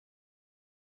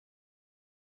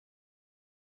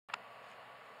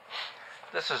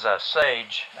This is a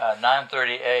Sage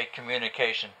 930A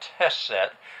communication test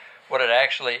set. What it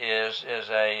actually is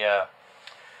a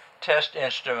test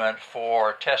instrument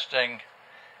for testing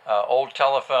old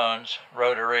telephones,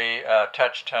 rotary,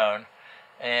 touch tone,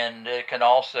 and it can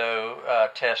also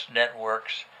test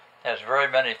networks. Has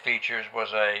very many features.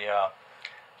 Was a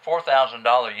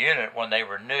 $4,000 unit when they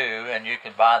were new, and you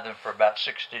can buy them for about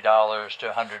 $60 to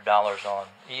 $100 on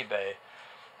eBay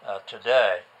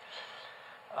today.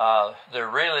 They're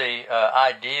really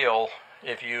ideal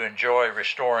if you enjoy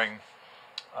restoring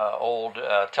old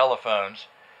telephones.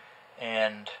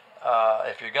 And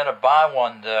if you're going to buy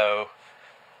one, though,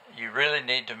 you really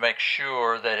need to make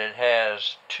sure that it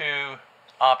has two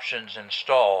options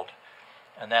installed.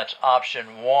 And that's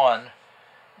option one,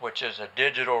 which is a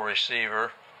digital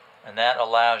receiver, and that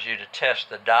allows you to test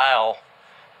the dial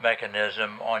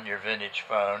mechanism on your vintage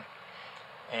phone,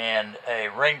 and a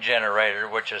ring generator,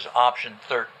 which is option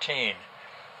 13.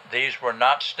 These were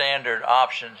not standard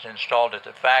options installed at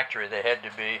the factory. They had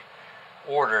to be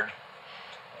ordered,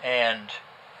 and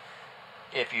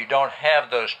if you don't have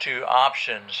those two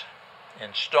options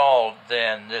installed,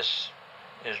 then this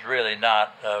is really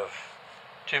not of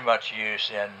too much use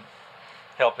in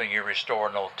helping you restore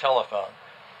an old telephone.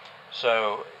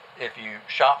 So if you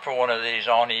shop for one of these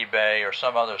on eBay or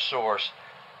some other source,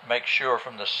 make sure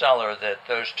from the seller that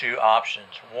those two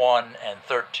options, 1 and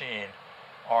 13,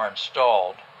 are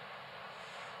installed.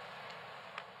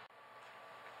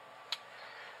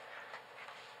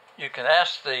 You can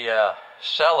ask the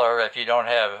seller, if you don't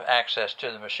have access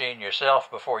to the machine yourself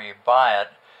before you buy it,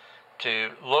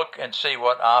 to look and see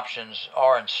what options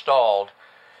are installed,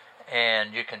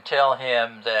 and you can tell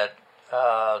him that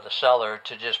the seller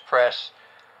to just press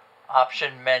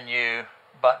option menu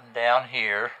button down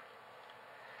here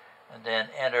and then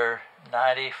enter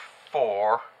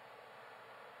 94,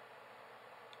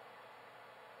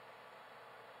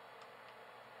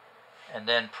 and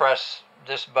then press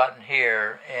this button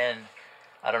here, and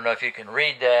I don't know if you can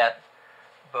read that,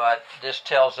 but this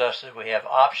tells us that we have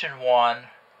option 1,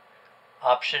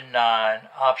 option 9,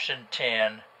 option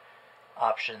 10,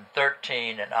 option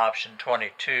 13, and option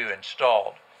 22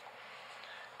 installed.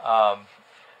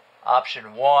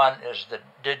 Option 1 is the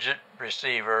digit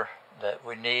receiver that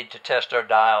we need to test our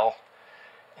dial,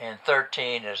 and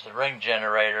 13 is the ring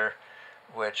generator,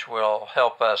 which will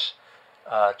help us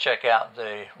check out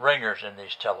the ringers in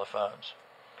these telephones.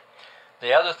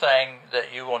 The other thing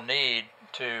that you will need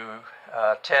to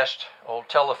test old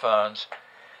telephones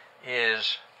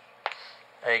is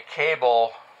a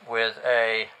cable with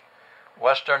a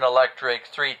Western Electric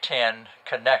 310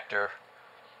 connector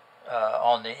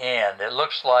on the end. It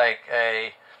looks like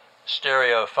a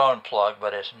stereo phone plug,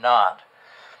 but it's not.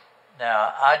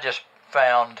 Now, I just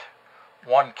found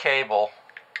one cable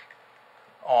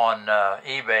on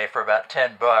eBay for about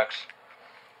 10 bucks,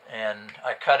 and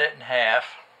I cut it in half,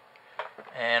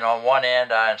 and on one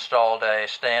end I installed a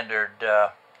standard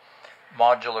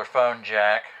modular phone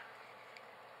jack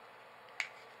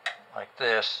like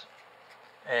this,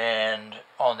 and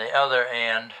on the other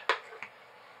end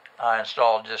I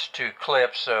installed just two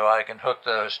clips so I can hook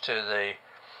those to the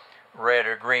red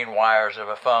or green wires of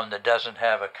a phone that doesn't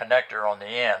have a connector on the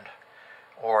end,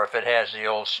 or if it has the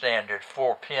old standard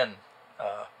 4-pin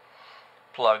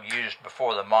plug used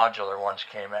before the modular ones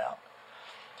came out.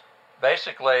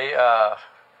 Basically,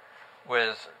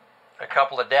 with a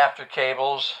couple adapter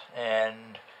cables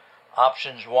and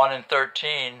options 1 and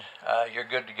 13, you're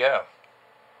good to go.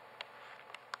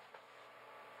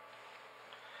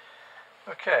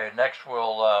 Okay, next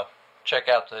we'll check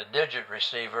out the digit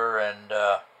receiver and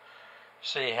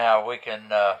see how we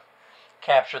can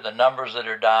capture the numbers that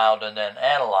are dialed and then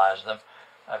analyze them.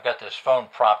 I've got this phone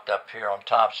propped up here on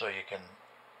top so you can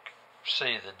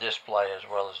see the display as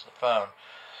well as the phone.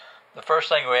 The first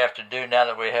thing we have to do now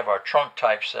that we have our trunk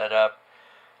type set up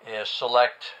is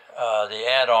select the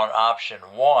add-on option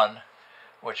 1,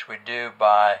 which we do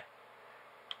by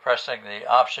pressing the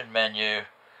option menu,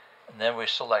 and then we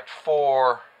select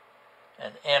 4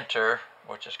 and enter,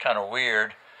 which is kind of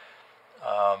weird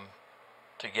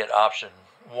to get option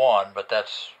 1, but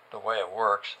that's the way it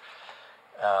works.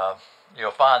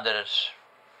 You'll find that it's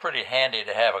pretty handy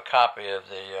to have a copy of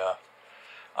the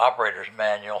operator's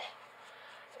manual,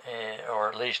 or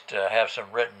at least have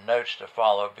some written notes to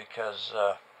follow, because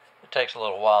it takes a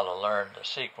little while to learn the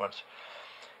sequence.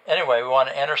 Anyway, we want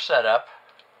to enter setup,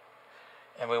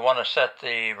 and we want to set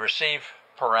the receive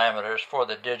parameters for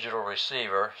the digital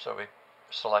receiver, so we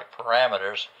select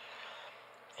parameters,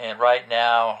 and right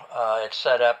now it's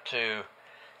set up to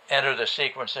enter the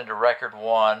sequence into record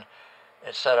 1,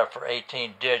 It's set up for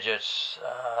 18 digits.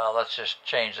 Let's just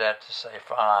change that to say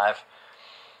 5.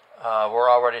 We're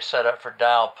already set up for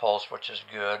dial pulse, which is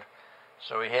good.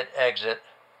 So we hit exit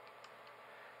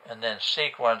and then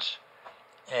sequence,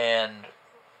 and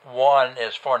 1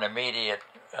 is for an immediate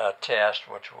test,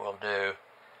 which we'll do.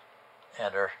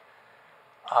 Enter,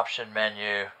 option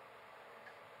menu,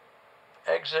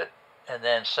 exit, and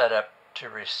then set up to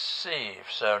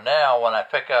receive. So now when I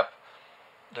pick up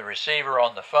the receiver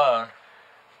on the phone,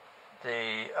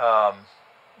 the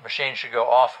machine should go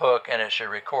off hook and it should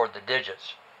record the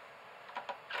digits.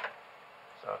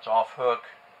 So it's off hook.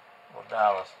 We'll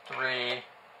dial a 3, a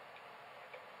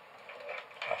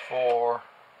 4,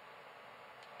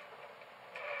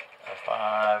 a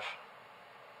 5,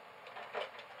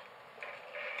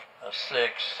 a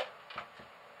 6,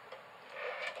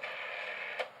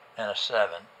 and a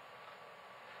 7.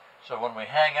 So when we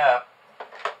hang up,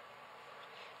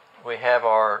 we have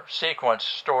our sequence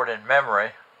stored in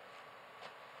memory,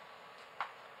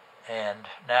 and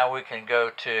now we can go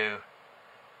to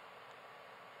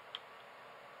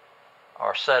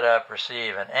our setup,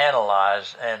 receive, and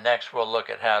analyze, and next we'll look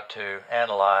at how to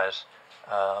analyze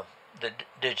the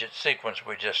digit sequence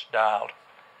we just dialed.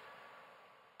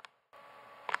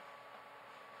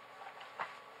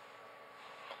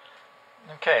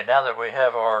 Okay, now that we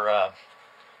have our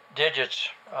digits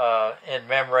in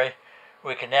memory,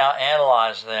 we can now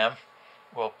analyze them.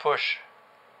 We'll push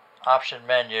option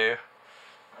menu,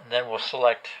 and then we'll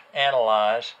select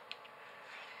analyze,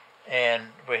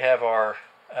 and we have our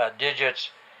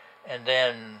digits, and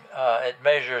then it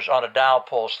measures on a dial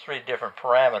pulse 3 different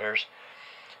parameters.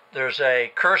 There's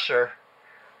a cursor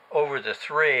over the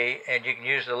 3, and you can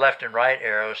use the left and right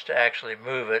arrows to actually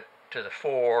move it to the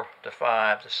 4, the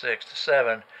 5, the 6, the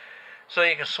 7. So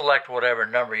you can select whatever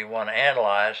number you want to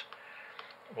analyze.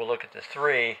 We'll look at the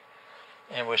 3,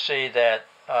 and we see that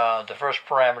the first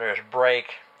parameter is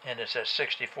break, and it's at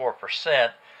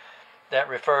 64%. That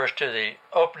refers to the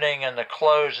opening and the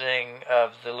closing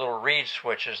of the little reed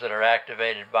switches that are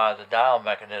activated by the dial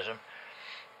mechanism.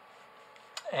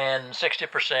 And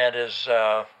 60% is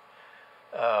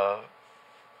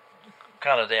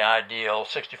kind of the ideal.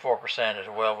 64% is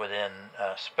well within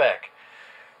spec.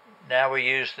 Now we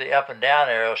use the up and down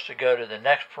arrows to go to the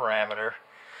next parameter.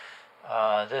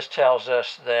 This tells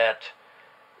us that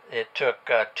it took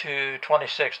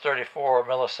 2634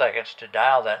 milliseconds to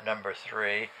dial that number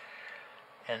 3.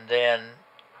 And then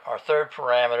our third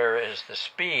parameter is the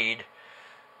speed,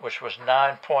 which was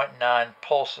 9.9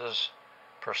 pulses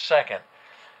per second.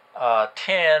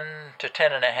 10 to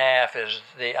 10.5 is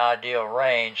the ideal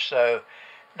range, so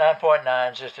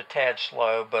 9.9 is just a tad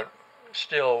slow, but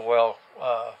still well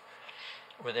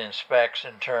within specs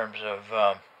in terms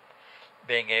of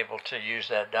being able to use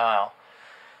that dial.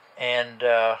 And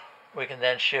we can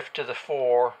then shift to the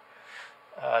 4.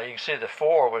 You can see the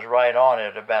 4 was right on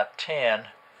it, about 10,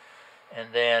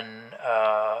 and then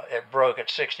it broke at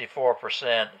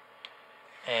 64%,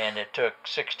 and it took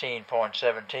 16.17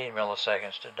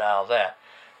 milliseconds to dial that.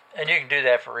 And you can do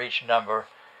that for each number,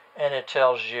 and it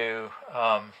tells you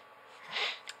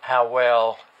how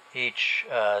well each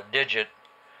digit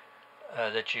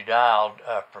that you dialed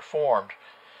performed.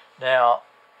 Now,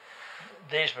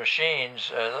 these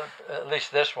machines, at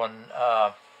least this one,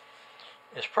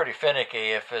 is pretty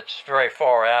finicky. If it's very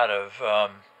far out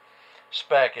of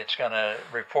spec, it's going to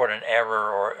report an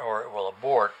error or it will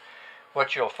abort.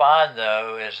 What you'll find,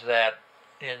 though, is that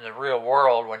in the real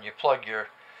world, when you plug your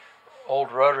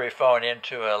old rotary phone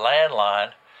into a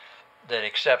landline that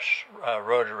accepts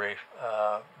rotary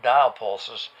dial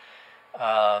pulses,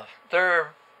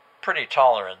 they're pretty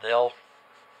tolerant. They'll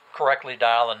correctly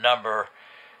dial a number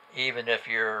even if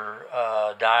your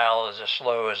dial is as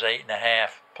slow as 8.5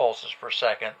 pulses per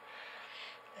second,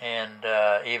 and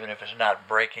even if it's not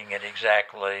breaking at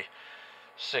exactly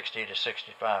 60 to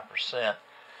 65%.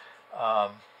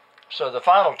 So the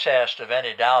final test of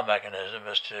any dial mechanism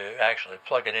is to actually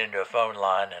plug it into a phone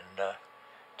line and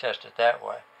test it that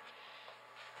way.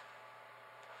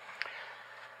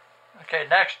 Okay,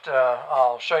 next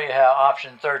I'll show you how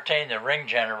option 13, the ring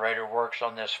generator, works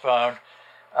on this phone.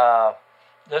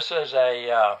 This is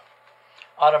a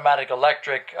automatic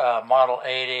electric Model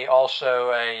 80,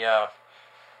 also a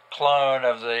clone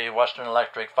of the Western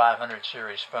Electric 500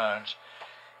 series phones.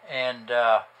 And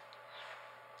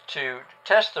to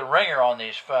test the ringer on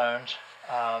these phones,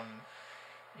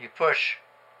 you push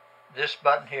this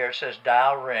button here. It says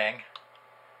dial ring,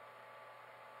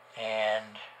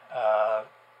 and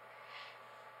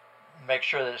make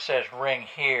sure that it says ring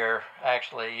here.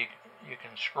 Actually, you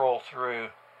can scroll through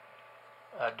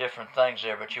different things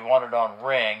there, but you want it on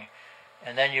ring.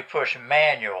 and then you push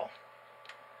manual.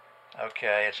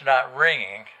 Okay, it's not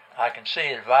ringing. I can see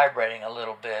it vibrating a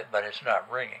little bit, but it's not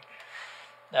ringing.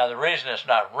 Now the reason it's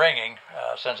not ringing,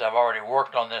 since I've already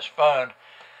worked on this phone,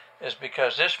 is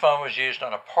because this phone was used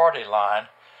on a party line,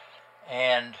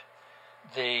 and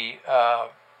the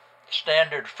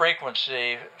standard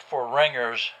frequency for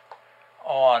ringers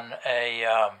on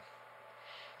a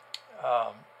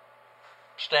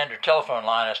standard telephone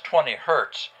line is 20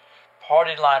 hertz.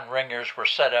 Party line ringers were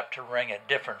set up to ring at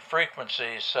different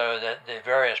frequencies so that the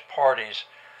various parties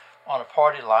on a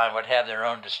party line would have their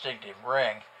own distinctive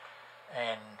ring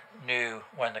and knew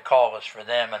when the call was for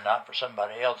them and not for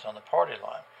somebody else on the party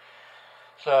line.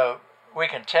 So we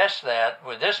can test that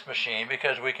with this machine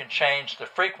because we can change the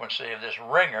frequency of this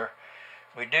ringer.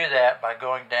 We do that by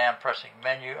going down, pressing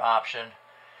menu option,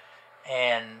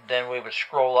 and then we would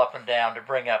scroll up and down to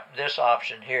bring up this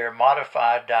option here,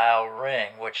 modify dial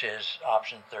ring, which is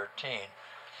option 13.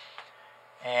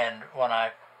 And when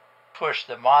I push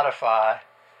the modify,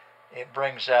 it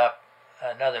brings up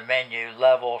another menu,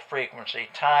 level, frequency,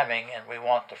 timing, and we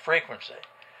want the frequency.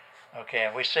 Okay,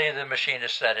 and we see the machine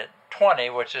is set at 20,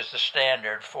 which is the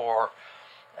standard for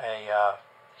a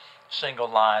single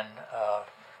line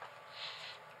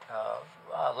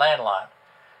landline.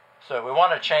 So we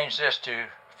want to change this to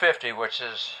 50, which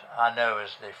is, I know,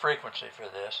 is the frequency for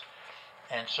this.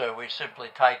 And so we simply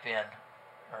type in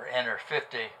or enter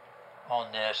 50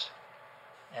 on this,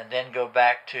 and then go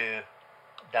back to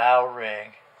dial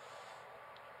ring,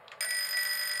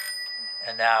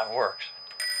 and now it works.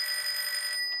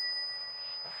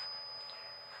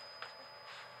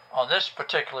 On this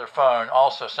particular phone,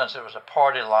 also, since it was a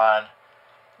party line,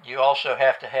 you also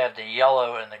have to have the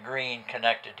yellow and the green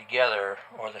connected together,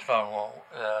 or the phone won't,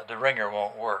 the ringer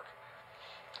won't work.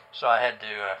 So I had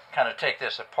to kind of take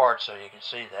this apart so you can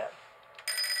see that.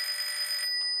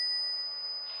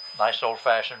 Nice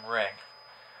old-fashioned ring.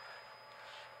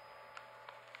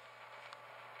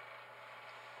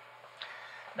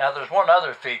 Now there's one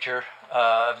other feature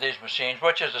of these machines,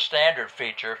 which is a standard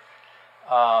feature,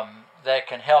 that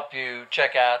can help you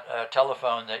check out a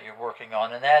telephone that you're working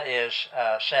on, and that is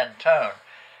send tone.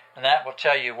 And that will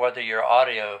tell you whether your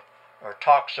audio or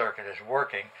talk circuit is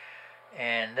working.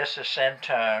 And this is send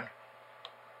tone,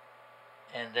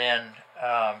 and then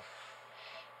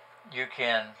you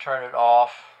can turn it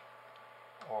off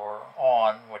or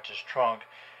on, which is trunk.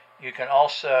 You can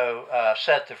also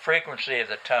set the frequency of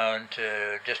the tone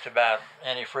to just about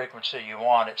any frequency you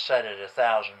want. It's set at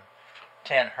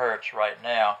 1010 hertz right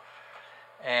now.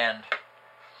 And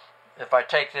if I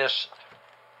take this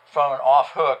phone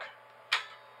off hook,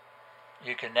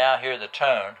 you can now hear the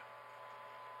tone.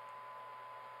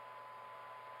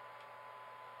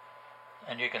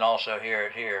 And you can also hear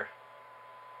it here.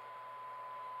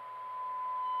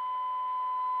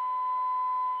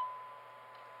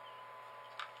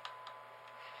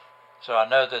 So I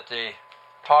know that the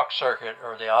talk circuit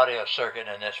or the audio circuit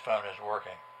in this phone is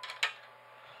working.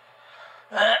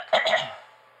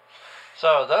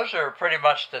 So those are pretty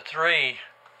much the three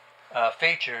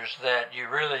features that you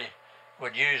really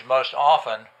would use most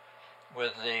often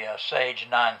with the Sage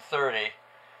 930.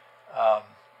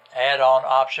 Add on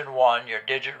option 1, your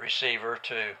digit receiver,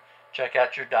 to check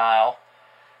out your dial.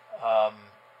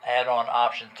 Add on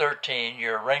option 13,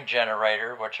 your ring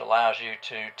generator, which allows you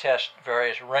to test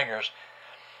various ringers.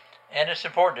 And it's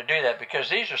important to do that because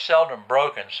these are seldom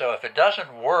broken. So if it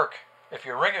doesn't work, if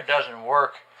your ringer doesn't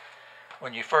work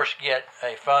when you first get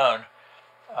a phone,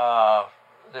 there are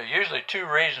usually two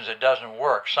reasons it doesn't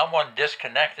work. Someone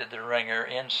disconnected the ringer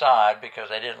inside because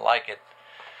they didn't like it,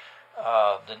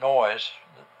 the noise,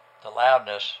 the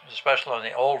loudness, especially on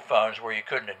the old phones where you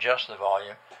couldn't adjust the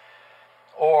volume.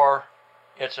 Or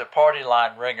it's a party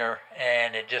line ringer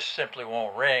and it just simply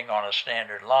won't ring on a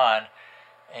standard line.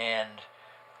 And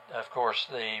of course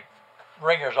the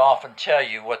ringers often tell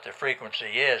you what the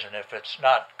frequency is, and if it's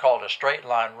not called a straight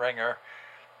line ringer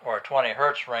or a 20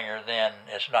 hertz ringer, then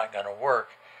it's not going to work.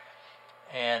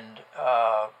 And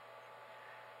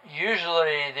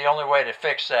usually the only way to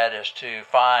fix that is to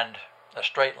find a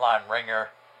straight line ringer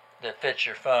that fits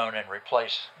your phone and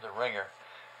replace the ringer,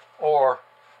 or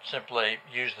simply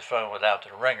use the phone without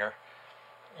the ringer.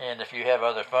 And if you have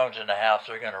other phones in the house,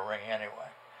 they're going to ring anyway.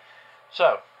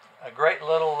 So a great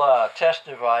little test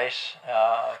device,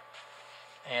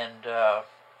 and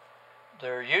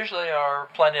there usually are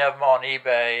plenty of them on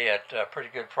eBay at pretty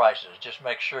good prices. Just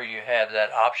make sure you have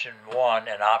that option 1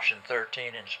 and option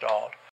 13 installed.